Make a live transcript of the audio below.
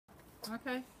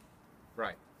Okay.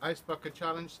 Right. Ice Bucket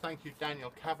Challenge. Thank you,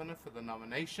 Daniel Kavanagh, for the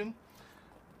nomination.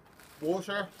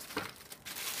 Water.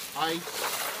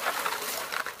 Ice.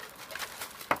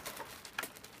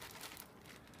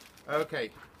 Okay.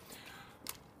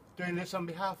 Doing this on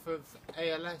behalf of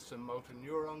ALS and motor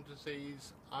neuron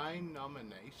disease, I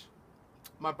nominate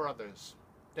my brothers,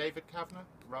 David Kavanagh,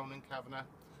 Ronan Kavanagh,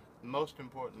 and most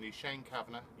importantly, Shane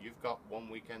Kavanagh. You've got 1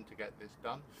 weekend to get this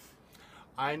done.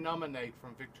 I nominate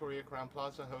from Victoria Crown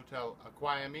Plaza Hotel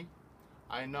Aquayami.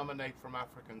 I nominate from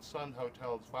African Sun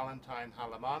Hotels Valentine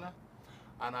Halamana.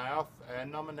 And I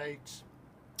nominate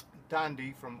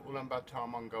Dandy from Ulaanbaatar,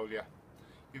 Mongolia.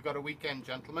 You've got a weekend,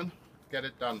 gentlemen. Get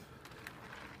it done.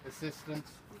 Assistance.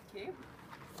 Thank you.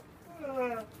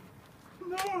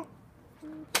 No!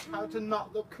 How to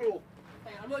not look cool.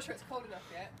 Hang on, I'm not sure it's cold enough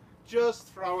yet. Just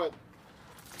throw it.